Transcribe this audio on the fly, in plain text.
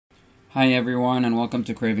Hi everyone, and welcome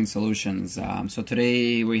to Craving Solutions. So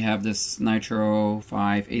today we have this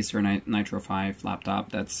Acer Nitro 5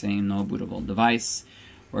 laptop that's saying no bootable device.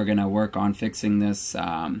 We're gonna work on fixing this.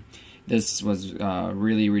 This was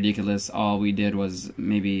really ridiculous. All we did was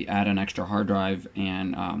maybe add an extra hard drive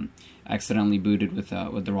and accidentally booted with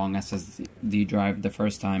the wrong SSD drive the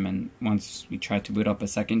first time, and once we tried to boot up a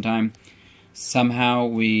second time, somehow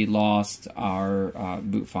we lost our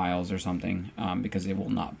boot files or something because it will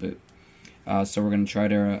not boot. So we're going to try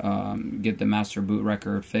to get the master boot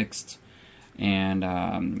record fixed and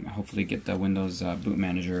hopefully get the Windows boot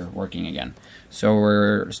manager working again. So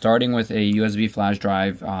we're starting with a USB flash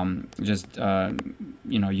drive,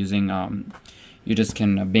 using you just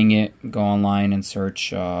can Bing it, go online and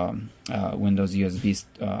search Windows USB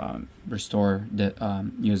restore the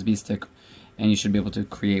USB stick, and you should be able to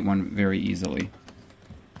create one very easily.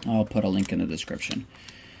 I'll put a link in the description.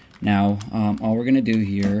 Now, all we're going to do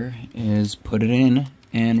here is put it in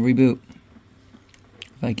and reboot.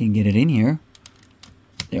 If I can get it in here.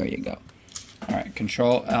 There you go. Alright,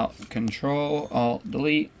 Control Alt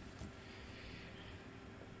Delete.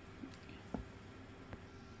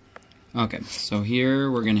 Okay, so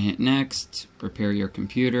here we're going to hit Next, prepare your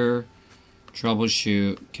computer,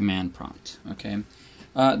 troubleshoot, command prompt. Okay,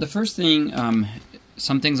 the first thing,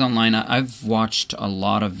 some things online, I've watched a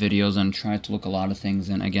lot of videos and tried to look a lot of things,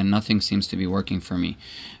 and again, nothing seems to be working for me.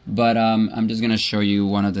 But I'm just going to show you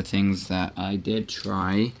one of the things that I did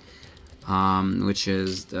try, which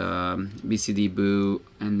is the BCD boot,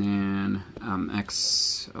 and then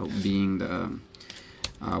X being the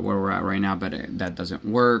where we're at right now, but that doesn't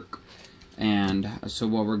work. And so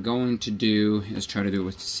what we're going to do is try to do it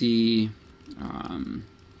with C,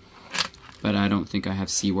 but I don't think I have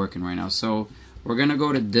C working right now. So we're gonna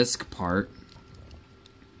go to disk part,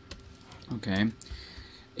 okay,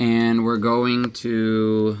 and we're going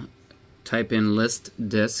to type in list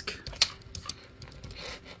disk,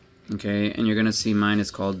 okay, and you're gonna see mine is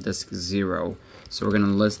called disk 0. So we're gonna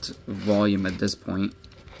list volume at this point,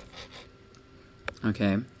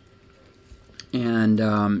 okay, and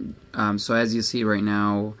so as you see right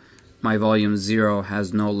now, my volume 0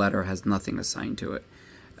 has no letter, has nothing assigned to it,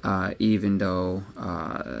 even though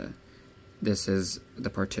this is the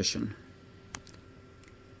partition.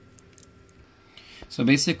 So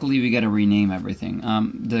basically we got to rename everything.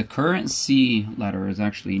 The current C letter is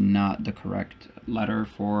actually not the correct letter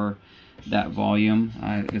for that volume.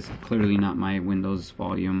 It's clearly not my Windows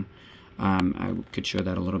volume. I could show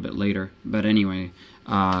that a little bit later. But anyway,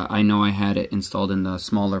 I know I had it installed in the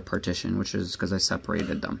smaller partition, which is because I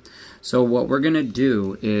separated them. So what we're going to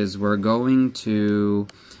do is we're going to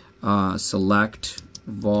select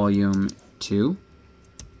volume 2,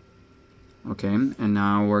 okay, and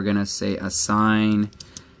now we're gonna say assign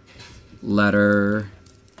letter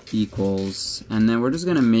equals, and then we're just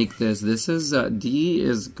gonna make this is D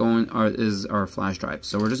is our flash drive,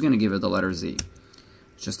 so we're just gonna give it the letter Z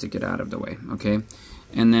just to get out of the way, okay,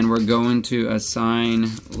 and then we're going to assign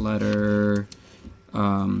letter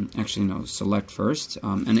select first,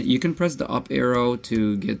 and you can press the up arrow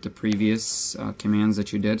to get the previous commands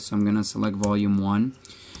that you did. So I'm gonna select volume 1,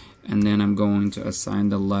 and then I'm going to assign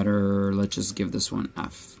the letter, let's just give this one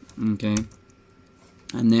F, okay,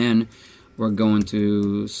 and then we're going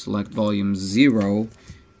to select volume 0,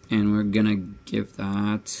 and we're gonna give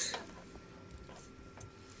that,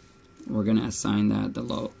 we're gonna assign that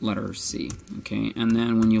the letter C, okay, and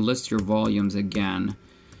then when you list your volumes again,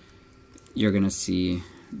 you're gonna see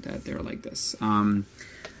that they're like this.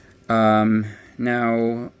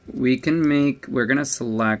 Now we're gonna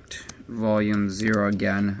select volume 0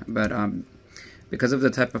 again, but because of the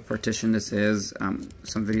type of partition this is,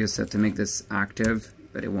 some videos said to make this active,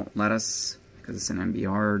 but it won't let us because it's an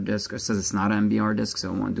MBR disk. It says it's not an MBR disk, so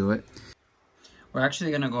it won't do it. We're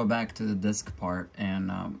actually gonna go back to the disk part,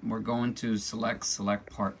 and we're going to select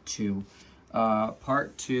part 2.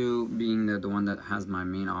 Part 2 being the one that has my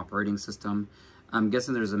main operating system. I'm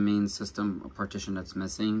guessing there's a main system partition that's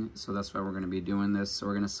missing, so that's why we're going to be doing this. So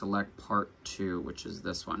we're going to select part 2, which is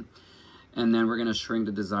this one, and then we're going to shrink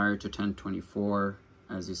the desired to 1024,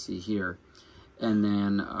 as you see here, and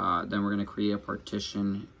then we're going to create a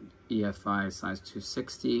partition EF5 size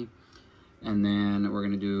 260, and then we're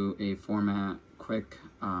going to do a format quick,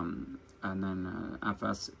 and then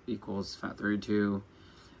FS equals FAT32.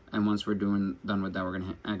 And once we're done with that, we're going to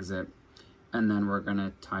hit exit, and then we're going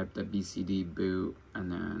to type the BCD boot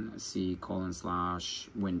and then C:/Windows,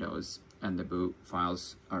 and the boot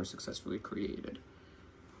files are successfully created.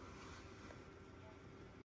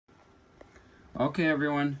 Okay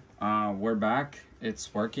everyone, we're back.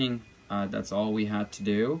 It's working. That's all we had to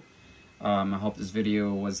do. I hope this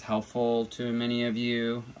video was helpful to many of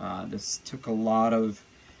you. This took a lot of,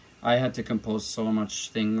 I had to compose so much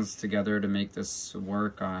things together to make this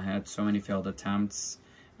work. I had so many failed attempts,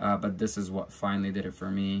 but this is what finally did it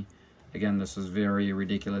for me. Again, this was very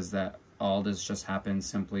ridiculous that all this just happened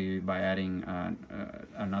simply by adding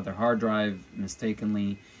another hard drive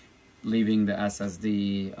mistakenly, leaving the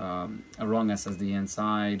SSD, a wrong SSD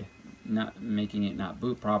inside, not making it not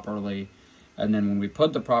boot properly. And then when we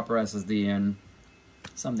put the proper SSD in,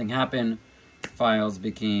 something happened. Files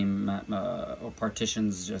became, or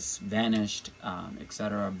partitions just vanished,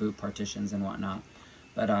 etc. Boot partitions and whatnot.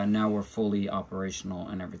 But now we're fully operational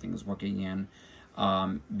and everything is working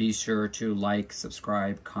again. Be sure to like,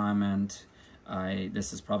 subscribe, comment.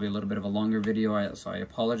 This is probably a little bit of a longer video, so I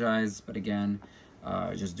apologize. But again,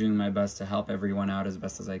 just doing my best to help everyone out as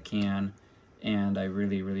best as I can. And I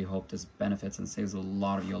really, really hope this benefits and saves a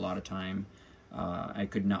lot of you a lot of time. I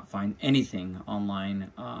could not find anything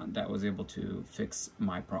online that was able to fix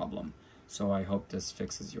my problem. So I hope this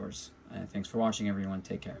fixes yours. Thanks for watching, everyone.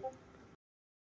 Take care.